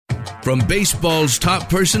From baseball's top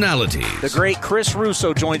personalities, the great Chris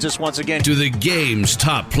Russo joins us once again, to the game's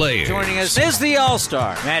top players. Joining us is the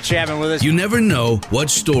All-Star, Matt Chapman with us. You never know what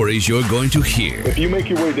stories you're going to hear. If you make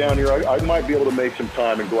your way down here, I might be able to make some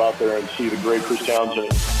time and go out there and see the great Chris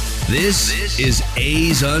Townsend. This is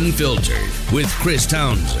A's Unfiltered with Chris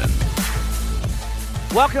Townsend.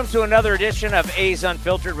 Welcome to another edition of A's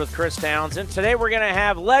Unfiltered with Chris Townsend. Today we're going to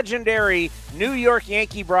have legendary New York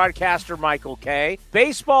Yankee broadcaster Michael Kay,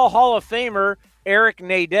 Baseball Hall of Famer Eric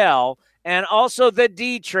Nadel, and also the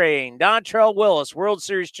D-Train, Dontrelle Willis, World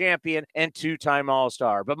Series champion and two-time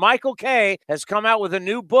All-Star. But Michael Kay has come out with a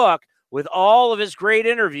new book with all of his great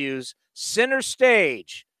interviews, Center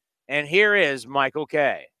Stage. And here is Michael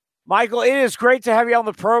Kay. Michael, it is great to have you on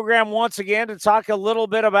the program once again to talk a little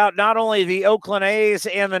bit about not only the Oakland A's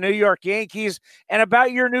and the New York Yankees and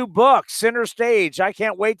about your new book, Center Stage. I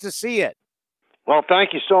can't wait to see it. Well,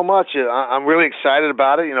 thank you so much. I'm really excited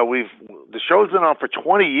about it. You know, the show's been on for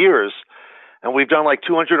 20 years, and we've done like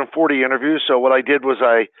 240 interviews. So what I did was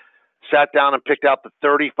I sat down and picked out the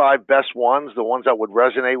 35 best ones, the ones that would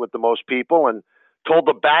resonate with the most people, and told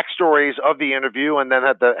the backstories of the interview, and then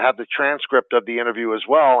had the transcript of the interview as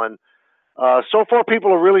well. And so far,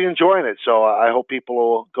 people are really enjoying it. So I hope people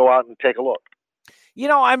will go out and take a look. You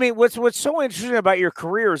know, I mean, what's so interesting about your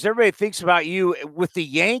career is everybody thinks about you with the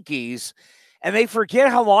Yankees, and they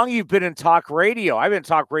forget how long you've been in talk radio. I've been in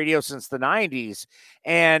talk radio since the 90s.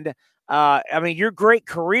 And, I mean, your great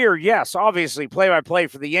career, yes, obviously, play-by-play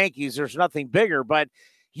for the Yankees, there's nothing bigger, but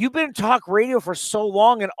you've been in talk radio for so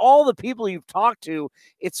long, and all the people you've talked to,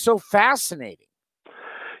 it's so fascinating.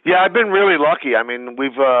 Yeah, I've been really lucky. I mean,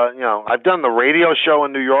 I've done the radio show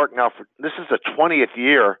in New York now this is the 20th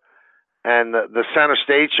year, and the Center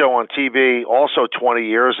Stage show on TV also 20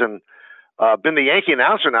 years, and been the Yankee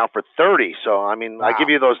announcer now for 30. So, I mean, wow. I give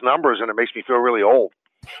you those numbers, and it makes me feel really old.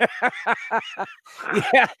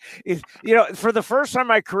 Yeah, you know, for the first time in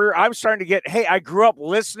my career, I'm starting to get, hey, I grew up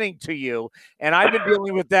listening to you, and I've been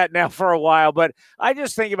dealing with that now for a while, but I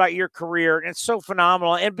just think about your career, and it's so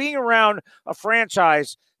phenomenal, and being around a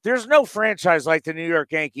franchise, there's no franchise like the New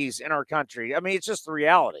York Yankees in our country. I mean, it's just the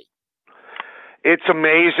reality. It's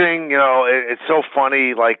amazing. You know, it's so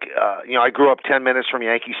funny. Like, I grew up 10 minutes from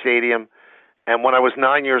Yankee Stadium. And when I was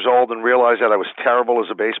 9 years old and realized that I was terrible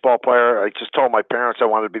as a baseball player, I just told my parents I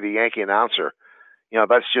wanted to be the Yankee announcer. You know,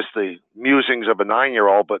 that's just the musings of a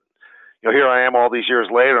 9-year-old. But, you know, here I am all these years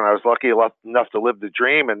later, and I was lucky enough to live the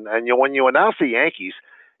dream. And you know, when you announce the Yankees,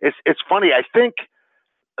 it's funny. I think,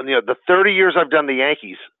 you know, the 30 years I've done the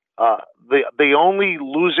Yankees, the only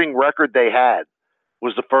losing record they had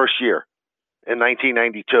was the first year in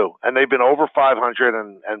 1992. And they've been over 500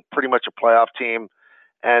 and pretty much a playoff team.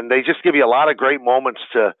 And they just give you a lot of great moments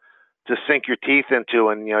to sink your teeth into,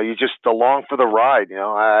 and you know, you just along for the ride. You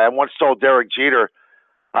know, I once told Derek Jeter,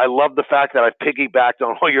 I love the fact that I've piggybacked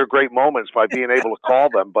on all your great moments by being able to call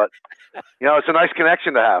them. But you know, it's a nice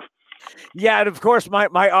connection to have. Yeah, and of course,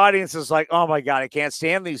 my audience is like, oh my God, I can't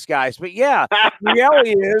stand these guys. But yeah, the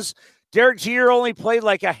reality is, Derek Jeter only played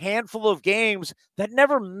like a handful of games that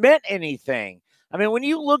never meant anything. I mean, when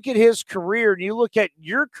you look at his career and you look at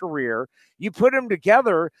your career, you put them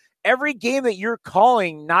together, every game that you're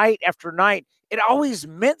calling night after night, it always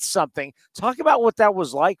meant something. Talk about what that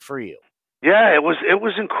was like for you. Yeah, it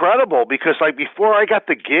was incredible because like before I got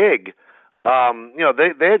the gig, you know,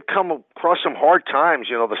 they had come across some hard times,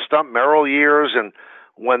 you know, the Stump Merrill years, and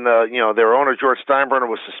when their owner George Steinbrenner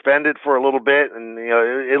was suspended for a little bit, and you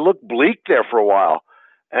know, it looked bleak there for a while.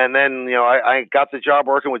 And then, you know, I got the job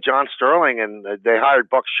working with John Sterling, and they hired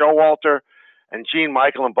Buck Showalter, and Gene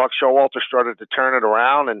Michael and Buck Showalter started to turn it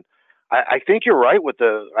around. And I think you're right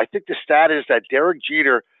I think the stat is that Derek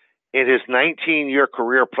Jeter in his 19-year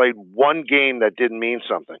career played one game that didn't mean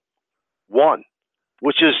something. One,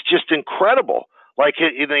 which is just incredible. Like,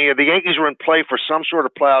 the Yankees were in play for some sort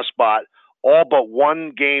of playoff spot all but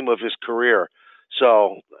one game of his career.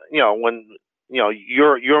 So, you know, when you know,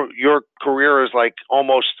 your career is like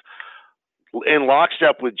almost in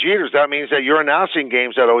lockstep with Jeter's, that means that you're announcing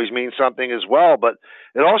games that always mean something as well. But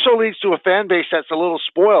it also leads to a fan base that's a little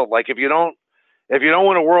spoiled. Like if you don't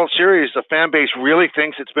win a World Series, the fan base really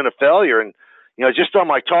thinks it's been a failure. And, you know, just on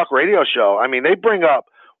my talk radio show, I mean, they bring up,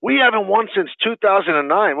 we haven't won since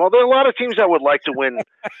 2009. Well, there are a lot of teams that would like to win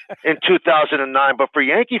in 2009, but for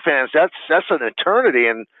Yankee fans, that's an eternity,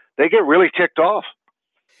 and they get really ticked off.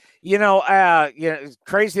 You know,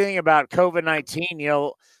 crazy thing about COVID-19, you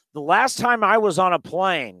know, the last time I was on a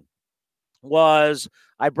plane was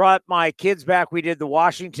I brought my kids back. We did the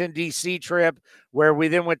Washington, D.C. trip where we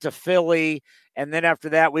then went to Philly. And then after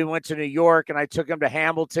that, we went to New York, and I took them to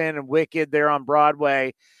Hamilton and Wicked there on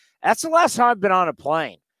Broadway. That's the last time I've been on a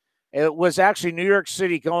plane. It was actually New York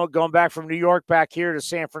City, going back from New York back here to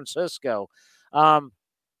San Francisco.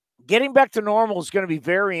 Getting back to normal is going to be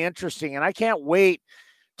very interesting, and I can't wait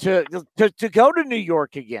to go to New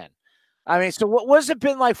York again. I mean, so what's it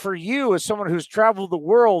been like for you as someone who's traveled the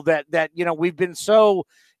world that we've been so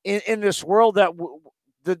in this world that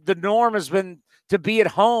the norm has been to be at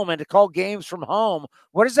home and to call games from home?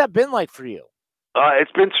 What has that been like for you?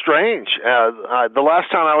 It's been strange. The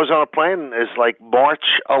last time I was on a plane is like March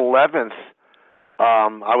 11th.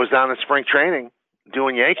 I was down in spring training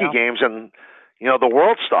doing Yankee games, and the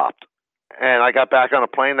world stopped. And I got back on a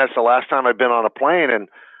plane. That's the last time I've been on a plane. And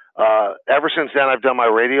ever since then, I've done my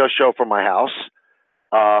radio show from my house.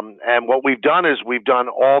 And what we've done is we've done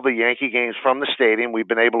all the Yankee games from the stadium. We've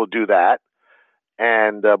been able to do that.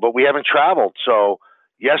 And but we haven't traveled. So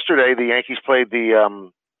yesterday, the Yankees played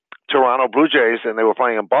the Toronto Blue Jays, and they were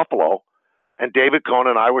playing in Buffalo. And David Cohn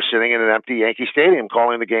and I were sitting in an empty Yankee Stadium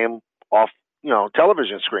calling the game off,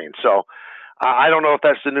 television screen. So I don't know if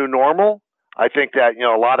that's the new normal. I think that,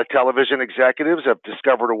 a lot of television executives have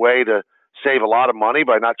discovered a way to save a lot of money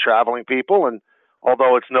by not traveling people. And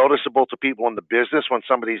although it's noticeable to people in the business when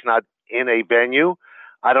somebody's not in a venue,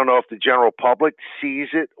 I don't know if the general public sees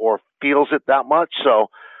it or feels it that much. So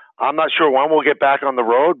I'm not sure when we'll get back on the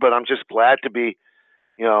road, but I'm just glad to be,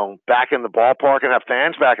 back in the ballpark and have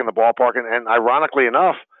fans back in the ballpark. And ironically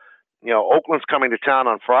enough, Oakland's coming to town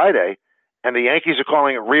on Friday, and the Yankees are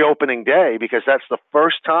calling it reopening day because that's the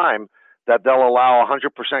first time that they'll allow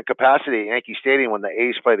 100% capacity at Yankee Stadium when the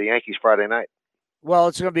A's play the Yankees Friday night. Well,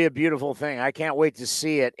 it's going to be a beautiful thing. I can't wait to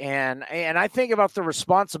see it. And I think about the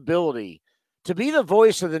responsibility to be the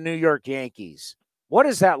voice of the New York Yankees. What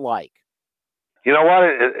is that like? You know what?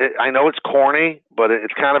 I know it's corny, but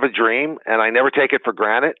it's kind of a dream, and I never take it for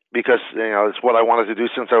granted because, it's what I wanted to do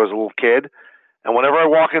since I was a little kid. And whenever I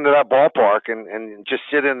walk into that ballpark and just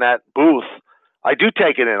sit in that booth, I do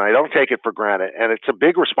take it in. I don't take it for granted. And it's a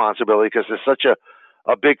big responsibility because there's such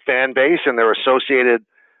a big fan base, and they're associated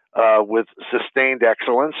with sustained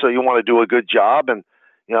excellence. So you want to do a good job. And,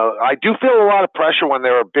 I do feel a lot of pressure when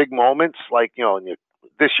there are big moments. Like,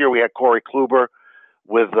 this year we had Corey Kluber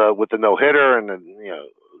with the no-hitter, and then,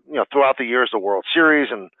 throughout the years, the World Series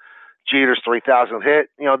and Jeter's 3,000th hit.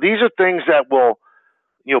 These are things that will,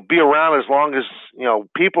 be around as long as,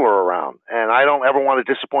 people are around. And I don't ever want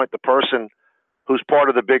to disappoint the person who's part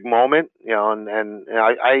of the big moment, and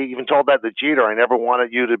I even told that to Jeter. I never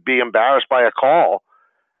wanted you to be embarrassed by a call.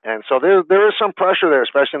 And so there is some pressure there,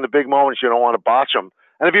 especially in the big moments. You don't want to botch them.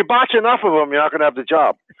 And if you botch enough of them, you're not going to have the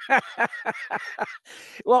job.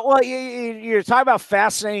 Well, you're talking about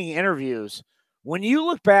fascinating interviews. When you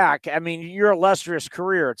look back, I mean, your illustrious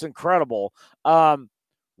career, it's incredible.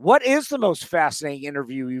 What is the most fascinating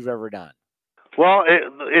interview you've ever done? Well,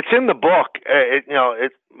 it's in the book.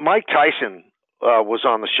 Mike Tyson was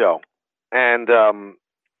on the show, and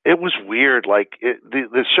it was weird. Like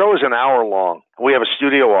the show is an hour long. We have a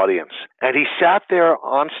studio audience, and he sat there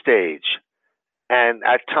on stage and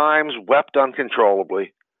at times wept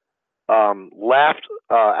uncontrollably, laughed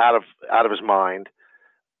out of his mind,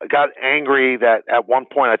 got angry that at one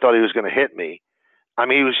point I thought he was going to hit me. I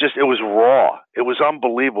mean, it was raw. It was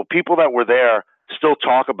unbelievable. People that were there still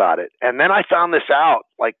talk about it. And then I found this out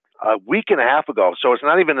like a week and a half ago, so it's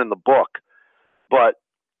not even in the book. But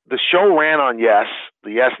the show ran on Yes,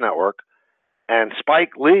 the Yes Network, and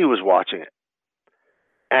Spike Lee was watching it.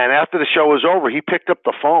 And after the show was over, he picked up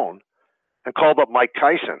the phone and called up Mike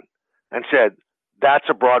Tyson and said, "That's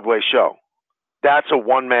a Broadway show. That's a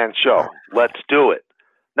one-man show. Let's do it."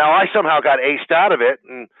 Now, I somehow got aced out of it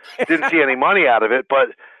and didn't see any money out of it, but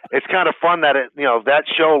it's kind of fun that that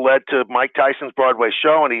show led to Mike Tyson's Broadway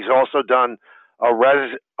show, and he's also done a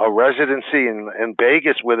residency in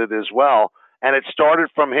Vegas with it as well. And it started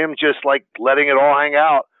from him just like letting it all hang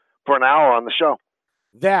out for an hour on the show.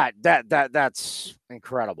 That's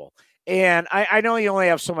incredible. And I know you only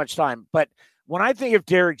have so much time, but when I think of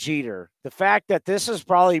Derek Jeter, the fact that this is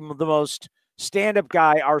probably the most stand-up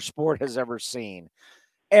guy our sport has ever seen.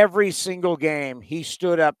 Every single game, he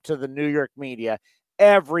stood up to the New York media.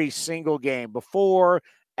 Every single game, before,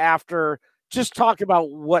 after. Just talk about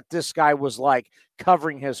what this guy was like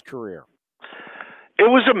covering his career. It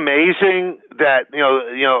was amazing that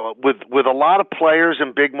with a lot of players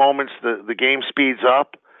and big moments, the game speeds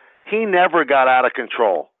up. He never got out of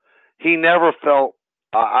control. He never felt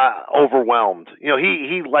overwhelmed.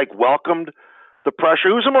 He like welcomed the pressure.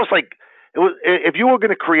 It was almost like if you were going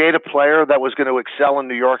to create a player that was going to excel in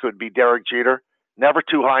New York, it would be Derek Jeter. Never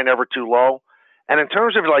too high, never too low. And in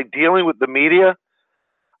terms of like dealing with the media,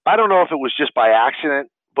 I don't know if it was just by accident,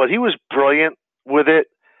 but he was brilliant with it.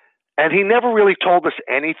 And he never really told us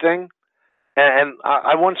anything. And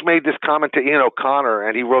I once made this comment to Ian O'Connor,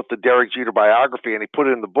 and he wrote the Derek Jeter biography, and he put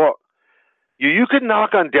it in the book. You could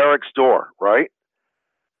knock on Derek's door, right?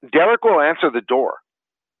 Derek will answer the door,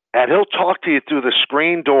 and he'll talk to you through the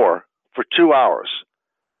screen door for 2 hours.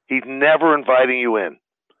 He's never inviting you in.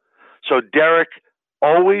 So Derek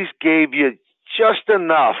always gave you just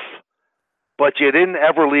enough, but you didn't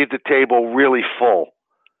ever leave the table really full.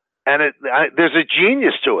 And there's a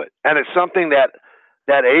genius to it, and it's something that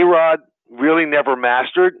A-Rod really never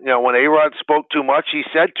mastered. When A-Rod spoke too much, he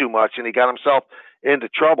said too much, and he got himself into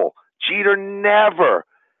trouble. Jeter never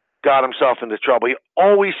got himself into trouble. He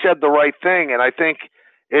always said the right thing, and I think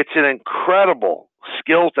it's an incredible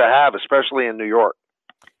skill to have, especially in New York.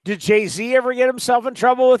 Did Jay-Z ever get himself in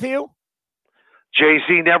trouble with you?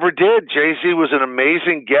 Jay-Z never did. Jay-Z was an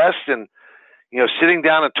amazing guest, and sitting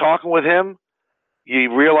down and talking with him,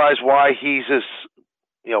 you realize why he's as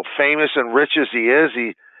famous and rich as he is.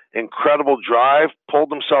 He incredible drive,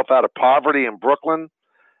 pulled himself out of poverty in Brooklyn,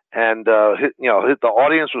 and the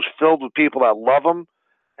audience was filled with people that love him,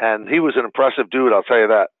 and he was an impressive dude, I'll tell you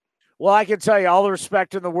that. Well, I can tell you all the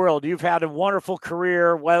respect in the world. You've had a wonderful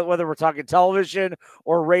career, whether we're talking television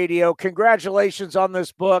or radio. Congratulations on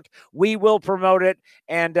this book. We will promote it,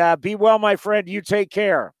 and be well, my friend. You take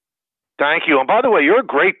care. Thank you. And by the way, you're a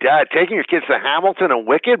great dad, taking your kids to Hamilton and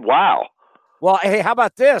Wicked. Wow. Well, hey, how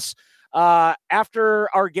about this? After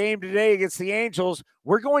our game today against the Angels,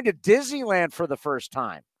 we're going to Disneyland for the first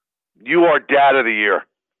time. You are dad of the year.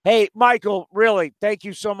 Hey, Michael, really, thank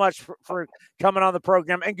you so much for coming on the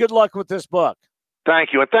program, and good luck with this book.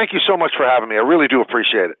 Thank you, and thank you so much for having me. I really do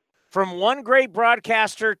appreciate it. From one great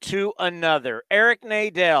broadcaster to another, Eric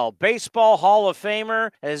Nadel, Baseball Hall of Famer,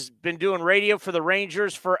 has been doing radio for the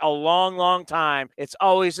Rangers for a long, long time. It's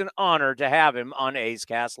always an honor to have him on A's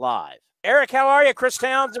Cast Live. Eric, how are you? Chris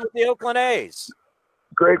Townsend with the Oakland A's.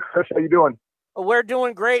 Great, Chris. How you doing? We're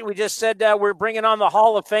doing great. We just said we're bringing on the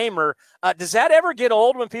Hall of Famer. Does that ever get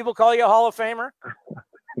old when people call you a Hall of Famer?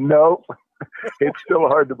 No. It's still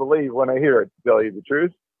hard to believe when I hear it, to tell you the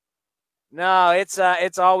truth. No, it's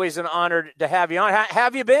always an honor to have you on. How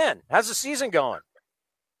have you been? How's the season going?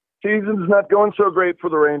 Season's not going so great for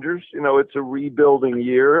the Rangers. It's a rebuilding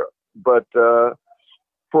year, but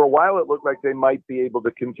for a while it looked like they might be able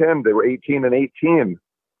to contend. They were 18-18.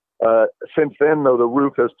 Since then, though, the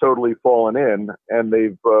roof has totally fallen in, and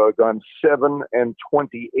they've gone 7-28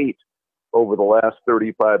 over the last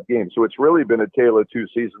 35 games. So it's really been a tale of two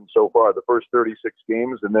seasons so far, the first 36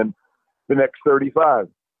 games and then the next 35.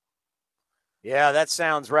 Yeah, that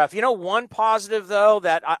sounds rough. One positive, though,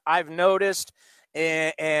 that I've noticed,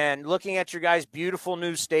 and looking at your guys' beautiful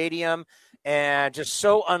new stadium, and just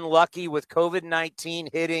so unlucky with COVID-19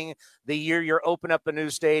 hitting the year you're opening up a new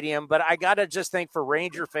stadium. But I got to just think for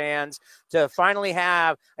Ranger fans to finally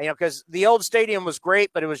have, because the old stadium was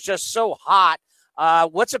great, but it was just so hot.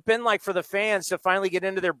 What's it been like for the fans to finally get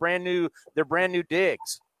into their brand new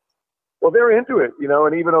digs? Well, they're into it,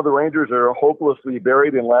 and even though the Rangers are hopelessly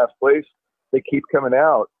buried in last place, they keep coming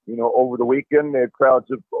out. Over the weekend, they had crowds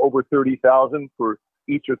of over 30,000 for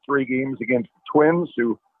each of three games against the Twins,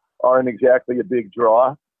 who aren't exactly a big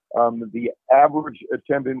draw. The average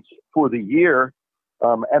attendance for the year,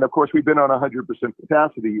 and of course we've been on 100%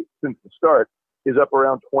 capacity since the start, is up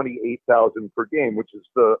around 28,000 per game, which is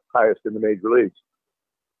the highest in the major leagues.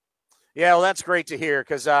 Yeah, well, that's great to hear,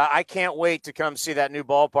 because I can't wait to come see that new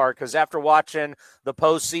ballpark, because after watching the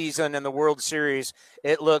postseason and the World Series,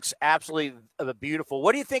 it looks absolutely beautiful.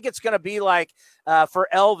 What do you think it's going to be like for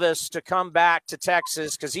Elvis to come back to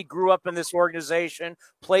Texas, because he grew up in this organization,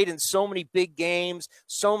 played in so many big games,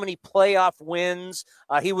 so many playoff wins.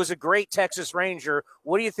 He was a great Texas Ranger.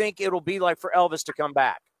 What do you think it'll be like for Elvis to come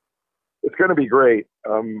back? It's going to be great.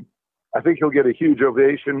 I think he'll get a huge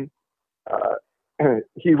ovation.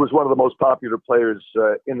 He was one of the most popular players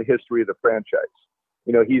in the history of the franchise.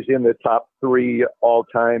 He's in the top three all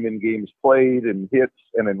time in games played and hits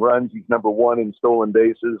and in runs. He's number one in stolen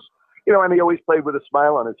bases. And he always played with a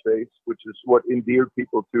smile on his face, which is what endeared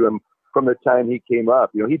people to him from the time he came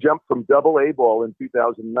up. He jumped from Double-A ball in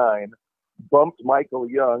 2009, bumped Michael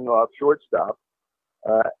Young off shortstop,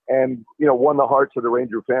 and won the hearts of the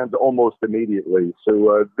Ranger fans almost immediately.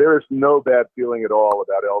 So there is no bad feeling at all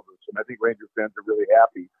about Elvis, and I think Ranger fans are really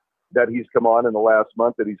happy that he's come on in the last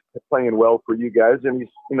month, that he's playing well for you guys, and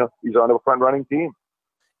he's on a front-running team.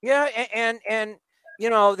 Yeah, and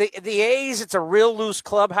the A's, it's a real loose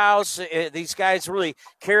clubhouse. These guys really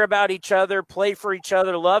care about each other, play for each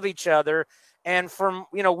other, love each other. And from,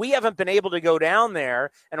 we haven't been able to go down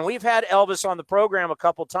there, and we've had Elvis on the program a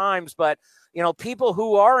couple times, but, people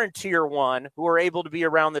who are in Tier 1 who are able to be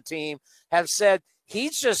around the team have said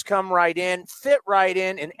he's just come right in, fit right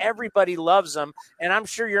in, and everybody loves him. And I'm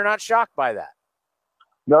sure you're not shocked by that.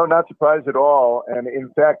 No, not surprised at all. And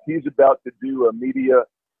in fact, he's about to do a media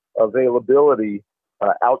availability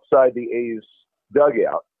outside the A's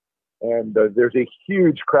dugout. And there's a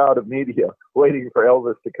huge crowd of media waiting for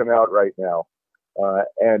Elvis to come out right now.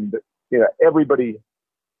 And everybody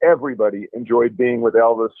enjoyed being with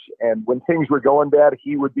Elvis. And when things were going bad,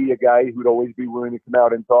 he would be a guy who'd always be willing to come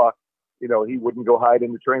out and talk. He wouldn't go hide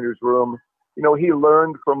in the trainer's room. He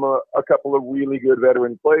learned from a couple of really good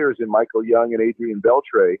veteran players in Michael Young and Adrian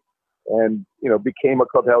Beltre, and, became a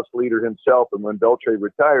clubhouse leader himself. And when Beltre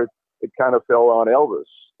retired, it kind of fell on Elvis.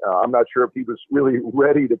 I'm not sure if he was really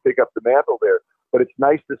ready to pick up the mantle there, but it's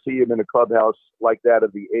nice to see him in a clubhouse like that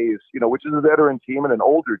of the A's, which is a veteran team and an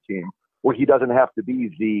older team where he doesn't have to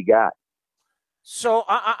be the guy. So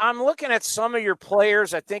I'm looking at some of your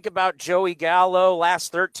players. I think about Joey Gallo,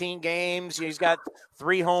 last 13 games. He's got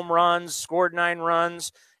 3 home runs, scored 9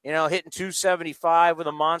 runs, hitting 275 with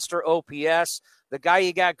a monster OPS. The guy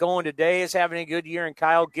you got going today is having a good year, and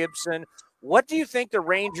Kyle Gibson. What do you think the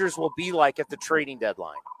Rangers will be like at the trading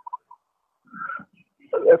deadline?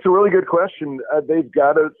 That's a really good question. They've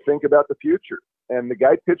got to think about the future. And the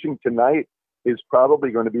guy pitching tonight is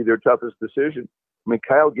probably going to be their toughest decision. I mean,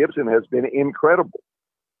 Kyle Gibson has been incredible.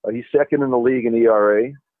 He's second in the league in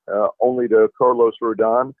ERA, only to Carlos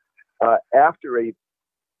Rodon. After a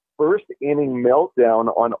first inning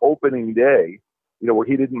meltdown on opening day, where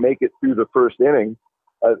he didn't make it through the first inning,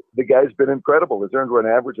 the guy's been incredible. His earned run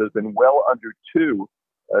average has been well under 2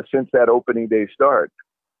 since that opening day start.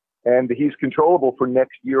 And he's controllable for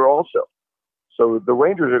next year also. So the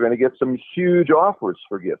Rangers are going to get some huge offers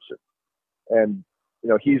for Gibson. And,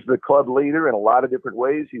 he's the club leader in a lot of different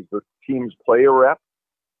ways. He's the team's player rep.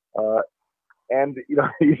 And,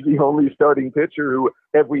 he's the only starting pitcher who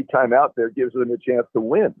every time out there gives them a chance to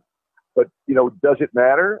win. But, does it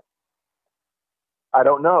matter? I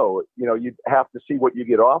don't know. You'd have to see what you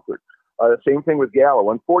get offered. Same thing with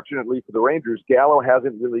Gallo. Unfortunately for the Rangers, Gallo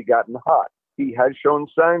hasn't really gotten hot. He has shown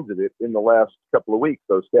signs of it in the last couple of weeks,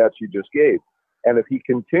 those stats you just gave. And if he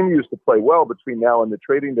continues to play well between now and the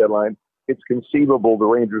trading deadline, it's conceivable the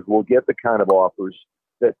Rangers will get the kind of offers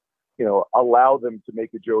that, allow them to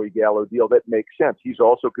make a Joey Gallo deal that makes sense. He's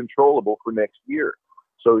also controllable for next year.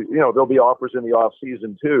 So, there'll be offers in the off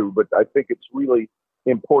season too, but I think it's really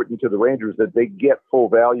important to the Rangers that they get full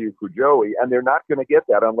value for Joey, and they're not going to get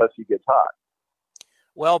that unless he gets hot.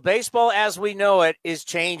 Well, baseball as we know it is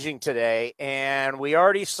changing today, and we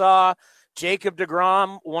already saw Jacob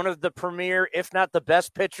deGrom, one of the premier, if not the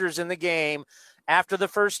best pitchers in the game. After the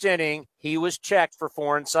first inning, he was checked for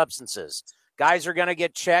foreign substances. Guys are going to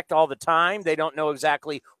get checked all the time. They don't know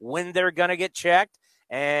exactly when they're going to get checked.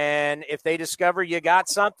 And if they discover you got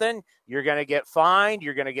something, you're going to get fined.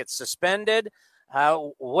 You're going to get suspended.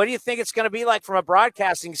 What do you think it's going to be like from a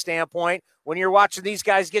broadcasting standpoint when you're watching these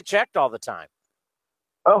guys get checked all the time?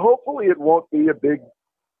 Hopefully it won't be a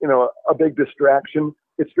big distraction.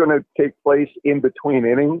 It's going to take place in between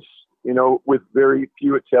innings, with very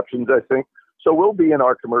few exceptions, I think. So we'll be in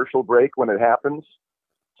our commercial break when it happens.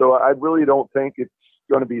 So I really don't think it's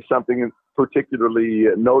going to be something particularly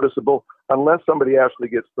noticeable unless somebody actually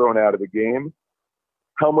gets thrown out of the game.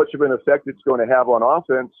 How much of an effect it's going to have on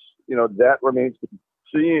offense, that remains to be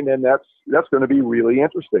seen, and that's going to be really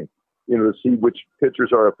interesting, to see which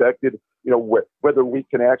pitchers are affected, whether we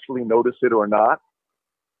can actually notice it or not,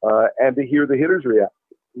 and to hear the hitters react,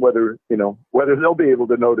 whether they'll be able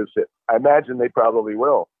to notice it. I imagine they probably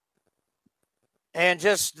will. And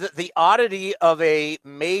just the oddity of a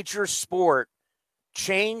major sport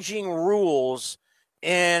changing rules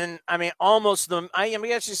in, almost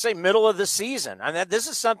middle of the season. This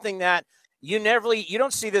is something that you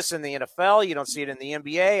don't see this in the NFL. You don't see it in the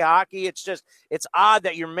NBA, hockey. It's odd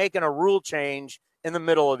that you're making a rule change in the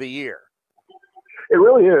middle of the year. It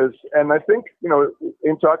really is. And I think,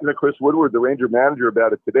 in talking to Chris Woodward, the Ranger manager,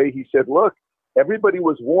 about it today, he said, look, everybody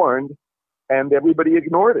was warned and everybody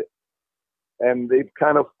ignored it. And they've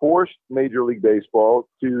kind of forced Major League Baseball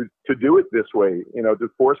to do it this way, to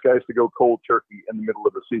force guys to go cold turkey in the middle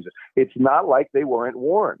of the season. It's not like they weren't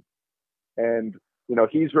warned. And,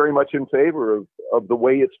 he's very much in favor of the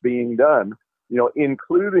way it's being done,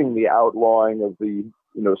 including the outlawing of the,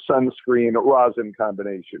 sunscreen rosin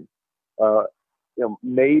combination.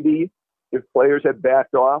 Maybe if players had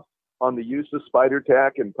backed off on the use of spider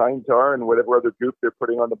tack and pine tar and whatever other goop they're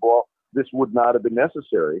putting on the ball, this would not have been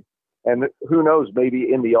necessary. And who knows,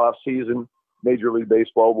 maybe in the off season, Major League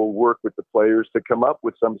Baseball will work with the players to come up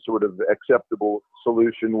with some sort of acceptable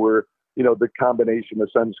solution where, the combination of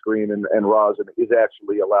sunscreen and rosin is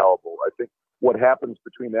actually allowable. I think what happens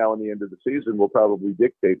between now and the end of the season will probably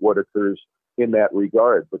dictate what occurs in that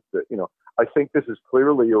regard. But, I think this is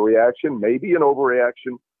clearly a reaction, maybe an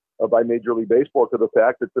overreaction by Major League Baseball to the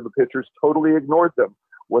fact that the pitchers totally ignored them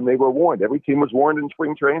when they were warned. Every team was warned in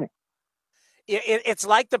spring training. It's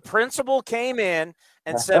like the principal came in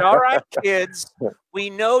and said, all right, kids, we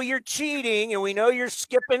know you're cheating and we know you're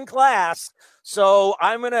skipping class. So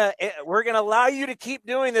we're going to allow you to keep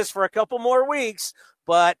doing this for a couple more weeks.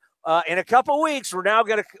 But in a couple weeks, we're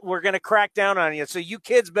going to crack down on you. So you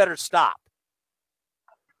kids better stop.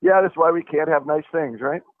 Yeah, that's why we can't have nice things,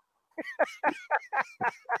 right?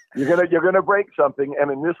 You're gonna break something, and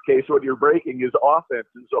in this case, what you're breaking is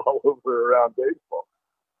offenses all over around baseball.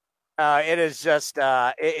 It is just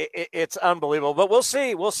it's unbelievable, but we'll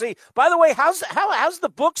see. By the way, how's the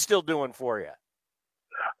book still doing for you?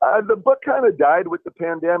 The book kind of died with the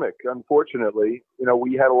pandemic, unfortunately.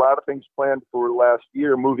 We had a lot of things planned for last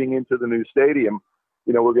year, moving into the new stadium.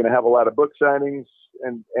 We're going to have a lot of book signings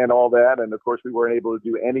and all that, and of course, we weren't able to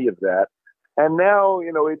do any of that. And now,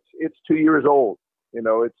 it's 2 years old.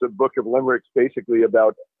 It's a book of limericks, basically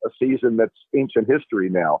about a season that's ancient history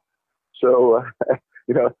now. So,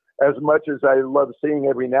 as much as I love seeing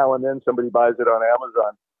every now and then somebody buys it on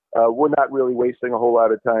Amazon, we're not really wasting a whole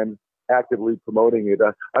lot of time actively promoting it.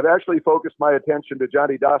 I've actually focused my attention to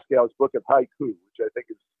Johnny Doskow's book of haiku, which I think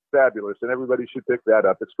is fabulous, and everybody should pick that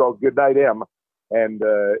up. It's called Goodnight M, and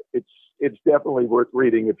it's definitely worth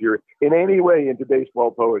reading if you're in any way into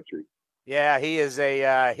baseball poetry. Yeah, he is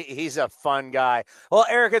he's a fun guy. Well,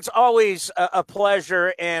 Eric, it's always a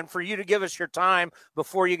pleasure, and for you to give us your time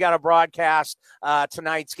before you got to broadcast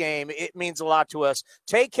tonight's game, it means a lot to us.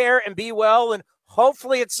 Take care and be well, and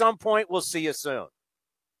hopefully at some point we'll see you soon.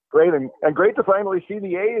 Great, and great to finally see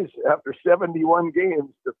the A's after 71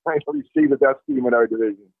 games, to finally see the best team in our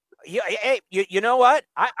division. Yeah, hey, you know what?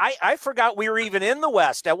 I forgot we were even in the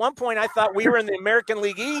West. At one point, I thought we were in the American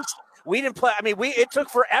League East. We didn't play. I mean, it took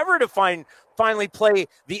forever to finally play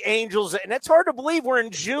the Angels, and it's hard to believe we're in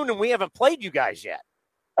June and we haven't played you guys yet.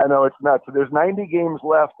 I know, it's nuts. So there's 90 games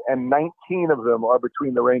left, and 19 of them are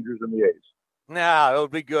between the Rangers and the A's. No, it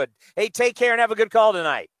would be good. Hey, take care and have a good call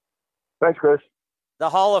tonight. Thanks, Chris. The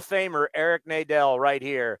Hall of Famer, Eric Nadel, right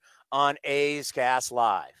here on A's Cast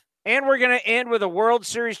Live. And we're going to end with a World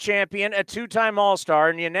Series champion, a two-time All-Star,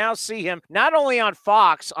 and you now see him not only on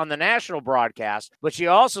Fox on the national broadcast, but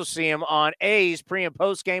you also see him on A's pre- and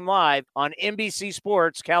post-game live on NBC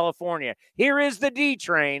Sports California. Here is the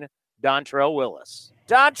D-Train, Dontrelle Willis.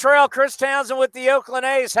 Dontrelle, Chris Townsend with the Oakland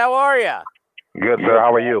A's. How are you? Good, sir.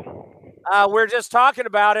 How are you? We're just talking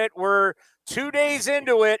about it. We're 2 days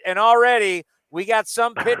into it, and already we got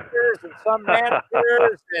some pitchers and some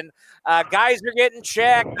managers, and guys are getting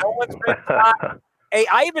checked. No one's been caught. Hey,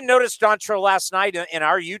 I even noticed, Dontrelle, last night in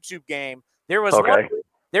our YouTube game, there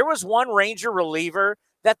was one Ranger reliever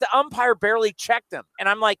that the umpire barely checked him. And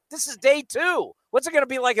I'm like, this is day 2. What's it going to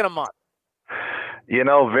be like in a month?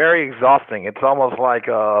 Very exhausting. It's almost like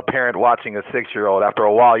a parent watching a 6-year-old. After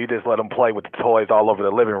a while, you just let them play with the toys all over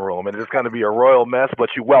the living room, and it's going to be a royal mess, but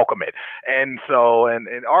you welcome it. And so, and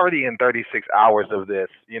already in 36 hours of this,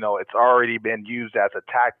 it's already been used as a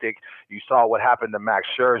tactic. You saw what happened to Max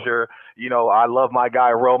Scherzer. I love my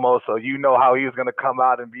guy Romo, so how he was going to come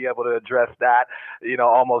out and be able to address that,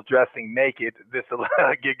 almost dressing naked, just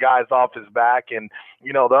to get guys off his back. And,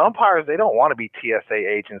 the umpires, they don't want to be TSA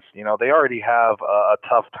agents. They already have a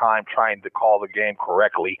tough time trying to call the game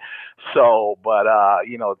correctly. So, but,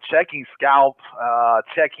 checking scalp,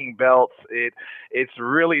 checking belts, it's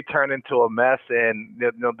really turned into a mess. And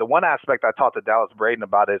the one aspect I talked to Dallas Braden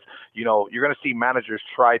about is, you're going to see managers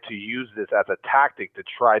try to use this as a tactic to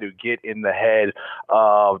try to get in the head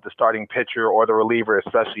of the starting pitcher or the reliever,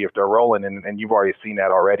 especially if they're rolling. And you've already seen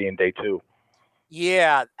that already in day 2.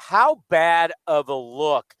 Yeah. How bad of a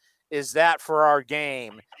look is that for our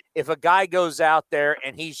game? If a guy goes out there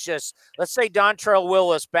and he's just, let's say Dontrelle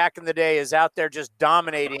Willis back in the day is out there just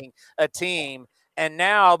dominating a team, and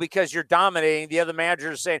now because you're dominating, the other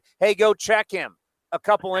manager is saying, hey, go check him a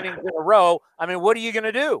couple innings in a row. I mean, what are you going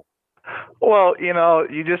to do? Well,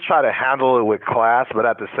 you just try to handle it with class, but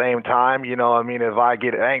at the same time, if I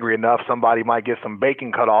get angry enough, somebody might get some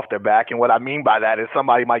bacon cut off their back. And what I mean by that is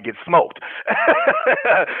somebody might get smoked,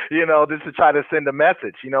 just to try to send a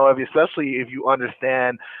message, especially if you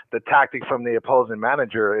understand the tactic from the opposing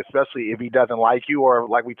manager, especially if he doesn't like you or,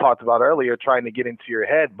 like we talked about earlier, trying to get into your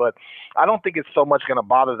head. But I don't think it's so much going to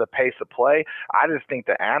bother the pace of play. I just think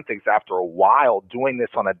the antics after a while doing this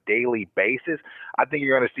on a daily basis, I think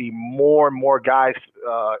you're going to see more and more guys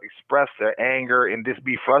express their anger and just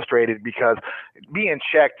be frustrated because being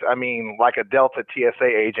checked, like a Delta TSA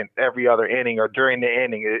agent every other inning or during the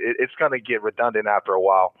inning, it's going to get redundant after a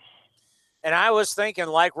while. And I was thinking,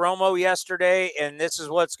 like Romo yesterday, and this is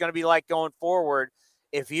what it's going to be like going forward.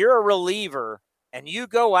 If you're a reliever and you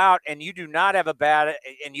go out and you do not have a bad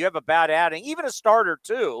outing, even a starter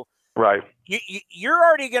too, right? You're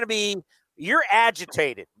already going to be. You're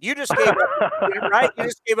agitated. You just gave up, right? You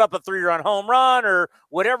just gave up a 3-run home run or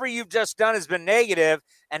whatever you've just done has been negative,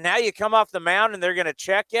 and now you come off the mound and they're going to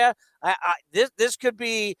check you. This could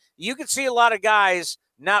be – you could see a lot of guys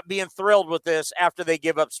not being thrilled with this after they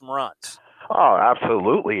give up some runs. Oh,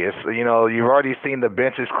 absolutely. It's, you've already seen the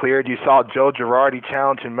benches cleared. You saw Joe Girardi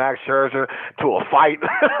challenging Max Scherzer to a fight,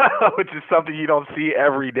 which is something you don't see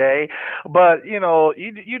every day. But,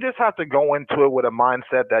 you just have to go into it with a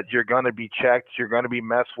mindset that you're going to be checked, you're going to be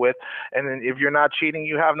messed with. And then if you're not cheating,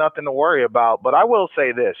 you have nothing to worry about. But I will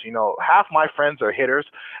say this, half my friends are hitters.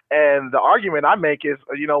 And the argument I make is,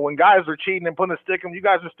 when guys are cheating and putting a stick in, you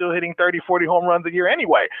guys are still hitting 30, 40 home runs a year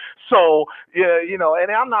anyway. So,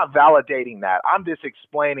 and I'm not validating that. I'm just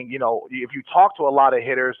explaining, if you talk to a lot of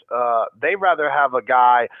hitters, they rather have a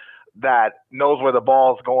guy that knows where the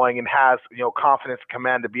ball's going and has, confidence,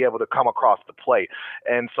 command to be able to come across the plate.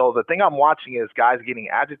 And so the thing I'm watching is guys getting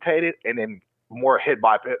agitated and then more hit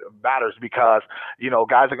by batters because,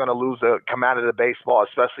 guys are going to lose the command of the baseball,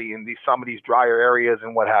 especially in some of these drier areas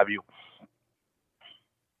and what have you.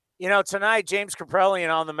 Tonight, James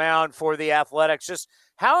Kaprielian on the mound for the Athletics. Just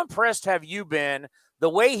how impressed have you been the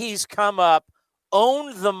way he's come up,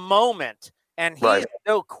 owned the moment, and he's right.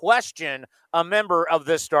 No question a member of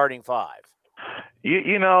this starting five? His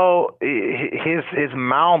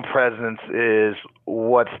mound presence is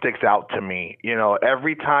what sticks out to me.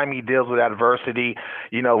 Every time he deals with adversity,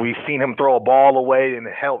 we've seen him throw a ball away and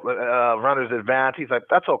help runners advance. He's like,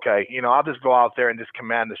 that's okay. I'll just go out there and just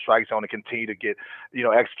command the strike zone and continue to get,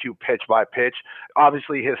 execute pitch by pitch.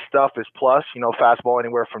 Obviously, his stuff is plus, fastball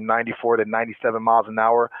anywhere from 94 to 97 miles an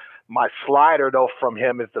hour. My slider, though, from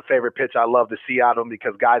him is the favorite pitch I love to see out of him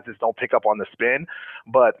because guys just don't pick up on the spin.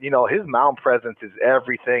 But, his mound presence is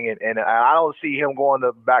everything, and I don't see him going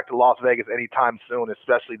back to Las Vegas anytime soon,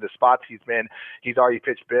 especially the spots he's been. He's already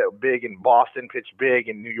pitched big in Boston, pitched big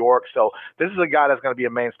in New York. So this is a guy that's going to be a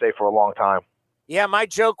mainstay for a long time. Yeah, my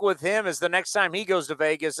joke with him is the next time he goes to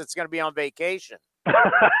Vegas, it's going to be on vacation.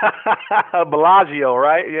 Bellagio,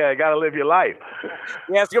 right? Yeah, got to live your life.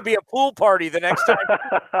 Yeah, it's going to be a pool party the next time.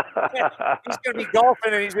 He's going to be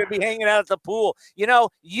golfing and he's going to be hanging out at the pool.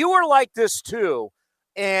 You are like this too.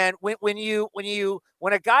 And when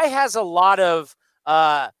a guy has a lot of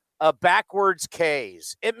backwards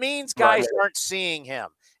Ks, it means guys aren't seeing him.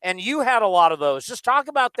 And you had a lot of those. Just talk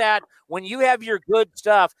about that. When you have your good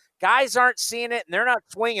stuff, guys aren't seeing it and they're not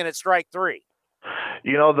swinging at strike three.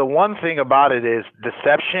 The one thing about it is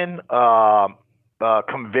deception,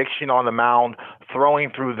 conviction on the mound,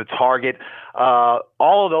 throwing through the target.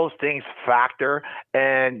 All of those things factor.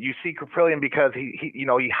 And you see Kaprielian because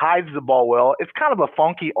he hides the ball well. It's kind of a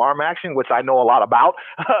funky arm action, which I know a lot about,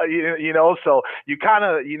 so you kind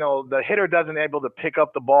of, the hitter doesn't able to pick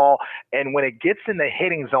up the ball. And when it gets in the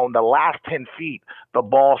hitting zone, the last 10 feet, the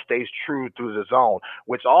ball stays true through the zone,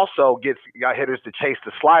 which also gets hitters to chase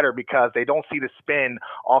the slider because they don't see the spin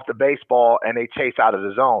off the baseball and they chase out of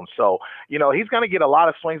the zone. So, he's going to get a lot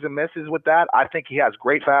of swings and misses with that. I think he has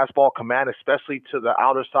great fastball command, especially to the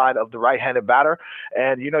outer side of the right-handed batter.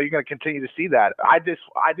 And, you're going to continue to see that. I just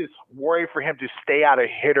worry for him to stay out of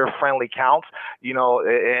hitter-friendly counts,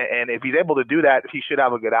 and if he's able to do that, he should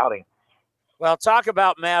have a good outing. Well, talk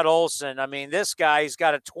about Matt Olson. I mean, this guy, he's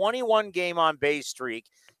got a 21-game on-base streak,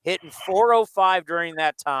 hitting .405 during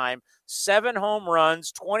that time, 7 home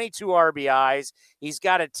runs, 22 RBIs. He's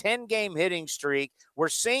got a 10-game hitting streak. We're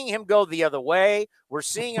seeing him go the other way. We're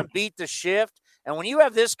seeing him beat the shift. And when you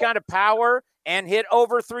have this kind of power and hit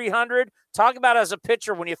over 300, talk about as a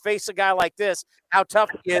pitcher when you face a guy like this, how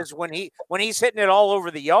tough it is when he's hitting it all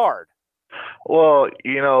over the yard. Well,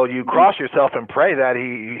 you cross yourself and pray that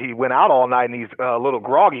he went out all night and he's a little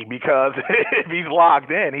groggy, because if he's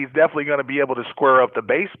locked in, he's definitely going to be able to square up the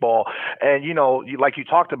baseball. And, like you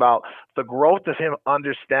talked about, the growth of him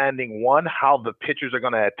understanding, one, how the pitchers are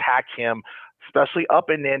going to attack him, especially up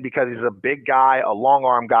and in, because he's a big guy, a long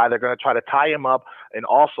arm guy. They're going to try to tie him up and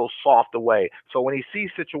also soft away. So when he sees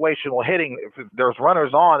situational hitting, if there's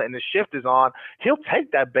runners on and the shift is on, he'll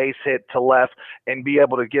take that base hit to left and be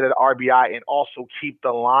able to get an RBI and also keep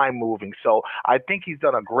the line moving. So I think he's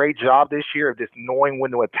done a great job this year of just knowing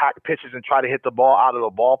when to attack pitches and try to hit the ball out of the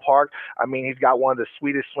ballpark. I mean, he's got one of the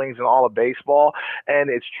sweetest swings in all of baseball, and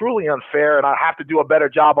it's truly unfair, and I have to do a better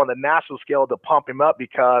job on the national scale to pump him up,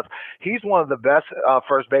 because he's one of the best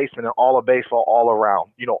first basemen in all of baseball all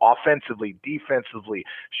around. Offensively, defensively,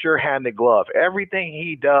 sure-handed glove. Everything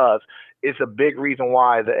he does is a big reason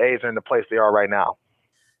why the A's are in the place they are right now.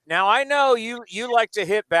 Now, I know you like to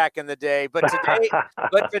hit back in the day, but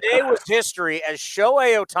today was history, as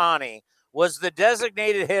Shohei Ohtani was the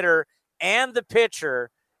designated hitter and the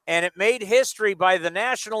pitcher, and it made history by the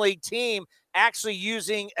National League team actually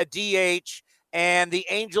using a DH, and the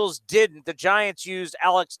Angels didn't. The Giants used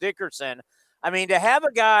Alex Dickerson. I mean, to have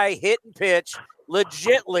a guy hit and pitch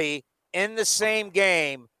legitly in the same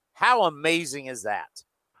game, how amazing is that?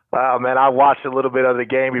 Wow, man, I watched a little bit of the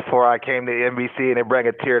game before I came to NBC, and it brought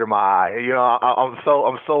a tear to my eye. I'm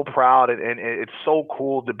so proud, and it's so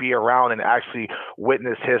cool to be around and actually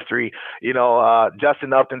witness history.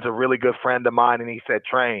 Justin Upton's a really good friend of mine, and he said,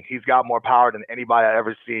 Train, he's got more power than anybody I've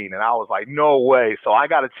ever seen. And I was like, no way. So I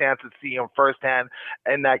got a chance to see him firsthand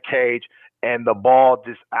in that cage, and the ball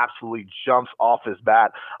just absolutely jumps off his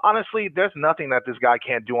bat. Honestly, there's nothing that this guy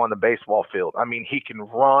can't do on the baseball field. I mean, he can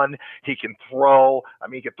run, he can throw. I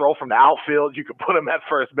mean, he can throw from the outfield. You can put him at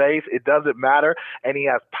first base. It doesn't matter. And he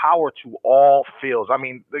has power to all fields. I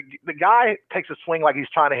mean, the guy takes a swing like he's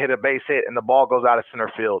trying to hit a base hit, and the ball goes out of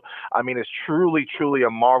center field. I mean, it's truly, truly a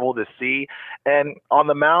marvel to see. And on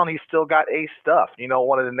the mound, he's still got ace stuff.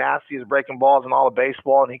 One of the nastiest breaking balls in all of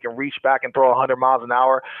baseball, and he can reach back and throw 100 miles an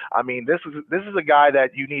hour. I mean, this is a guy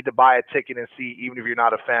that you need to buy a ticket and see, even if you're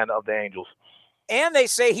not a fan of the Angels. And they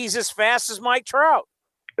say he's as fast as Mike Trout.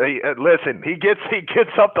 Listen, he gets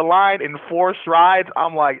up the line in 4 strides.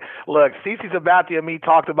 I'm like, look, CC Sabathia and me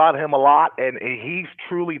talked about him a lot, and he's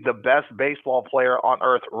truly the best baseball player on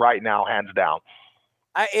earth right now, hands down.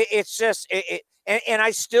 It's just and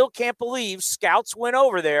I still can't believe scouts went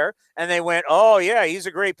over there and they went, oh, yeah, he's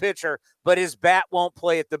a great pitcher, but his bat won't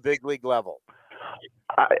play at the big league level.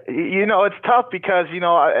 It's tough because,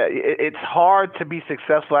 it's hard to be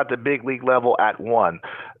successful at the big league level at one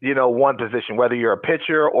position, whether you're a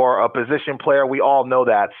pitcher or a position player. We all know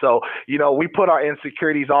that. So, we put our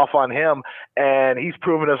insecurities off on him, and he's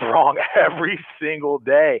proven us wrong every single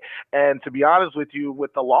day. And to be honest with you,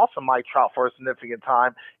 with the loss of Mike Trout for a significant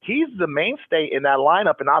time, he's the mainstay in that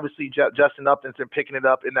lineup. And obviously Justin Upton's been picking it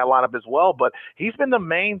up in that lineup as well, but he's been the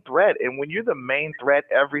main threat. And when you're the main threat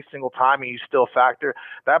every single time and you still factor,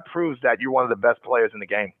 that proves that you're one of the best players in the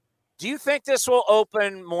game. Do you think this will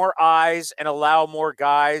open more eyes and allow more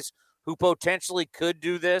guys who potentially could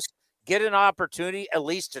do this get an opportunity at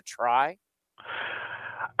least to try?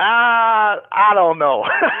 I don't know.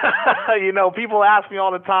 People ask me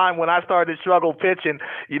all the time when I started to struggle pitching,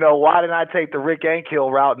 why didn't I take the Rick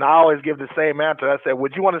Ankiel route? And I always give the same answer. I said,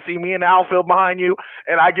 would you want to see me in the outfield behind you?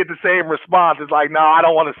 And I get the same response. It's like, no, I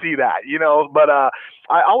don't want to see that, but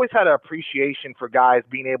I always had an appreciation for guys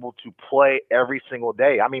being able to play every single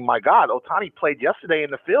day. I mean, my God, Ohtani played yesterday in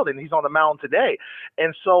the field, and he's on the mound today.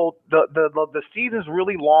 And so the season's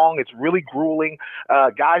really long. It's really grueling.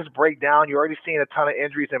 Guys break down. You're already seeing a ton of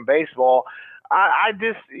injuries in baseball. I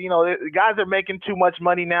just, guys are making too much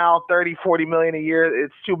money now, $30-40 million a year.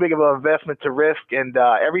 It's too big of an investment to risk. And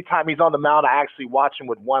every time he's on the mound, I actually watch him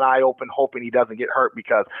with one eye open, hoping he doesn't get hurt,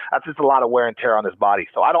 because that's just a lot of wear and tear on his body.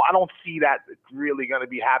 So I don't see that really going to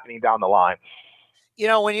be happening down the line.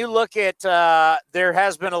 When you look at there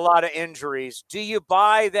has been a lot of injuries. Do you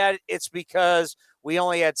buy that it's because we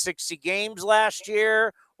only had 60 games last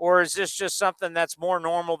year, or is this just something that's more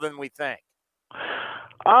normal than we think?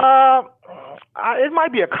 It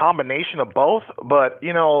might be a combination of both, but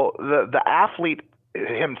the athlete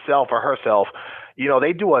himself or herself,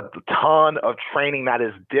 they do a ton of training that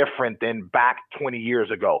is different than back 20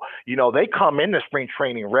 years ago. They come into spring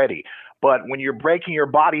training ready. But when you're breaking your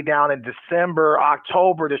body down in December,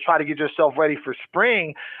 October to try to get yourself ready for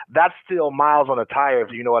spring, that's still miles on a tire,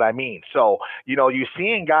 if you know what I mean. So, you're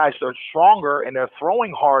seeing guys that are stronger and they're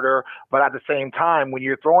throwing harder, but at the same time, when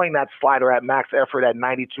you're throwing that slider at max effort at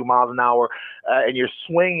 92 miles an hour and you're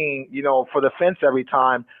swinging, for the fence every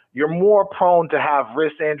time, you're more prone to have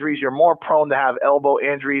wrist injuries. You're more prone to have elbow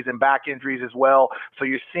injuries and back injuries as well. So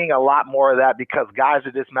you're seeing a lot more of that because guys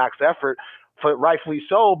are this max effort, but rightfully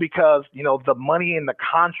so, because, the money and the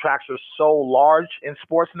contracts are so large in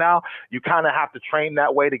sports now. You kind of have to train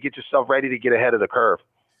that way to get yourself ready to get ahead of the curve.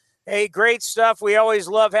 Hey, great stuff. We always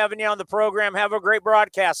love having you on the program. Have a great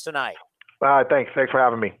broadcast tonight. All right, thanks. Thanks for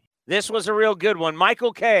having me. This was a real good one.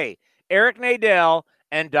 Michael Kay, Eric Nadel,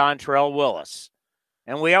 and Dontrell Willis.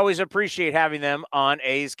 And we always appreciate having them on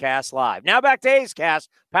A's Cast Live. Now back to A's Cast,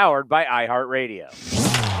 powered by iHeartRadio.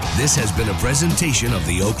 This has been a presentation of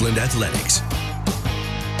the Oakland Athletics.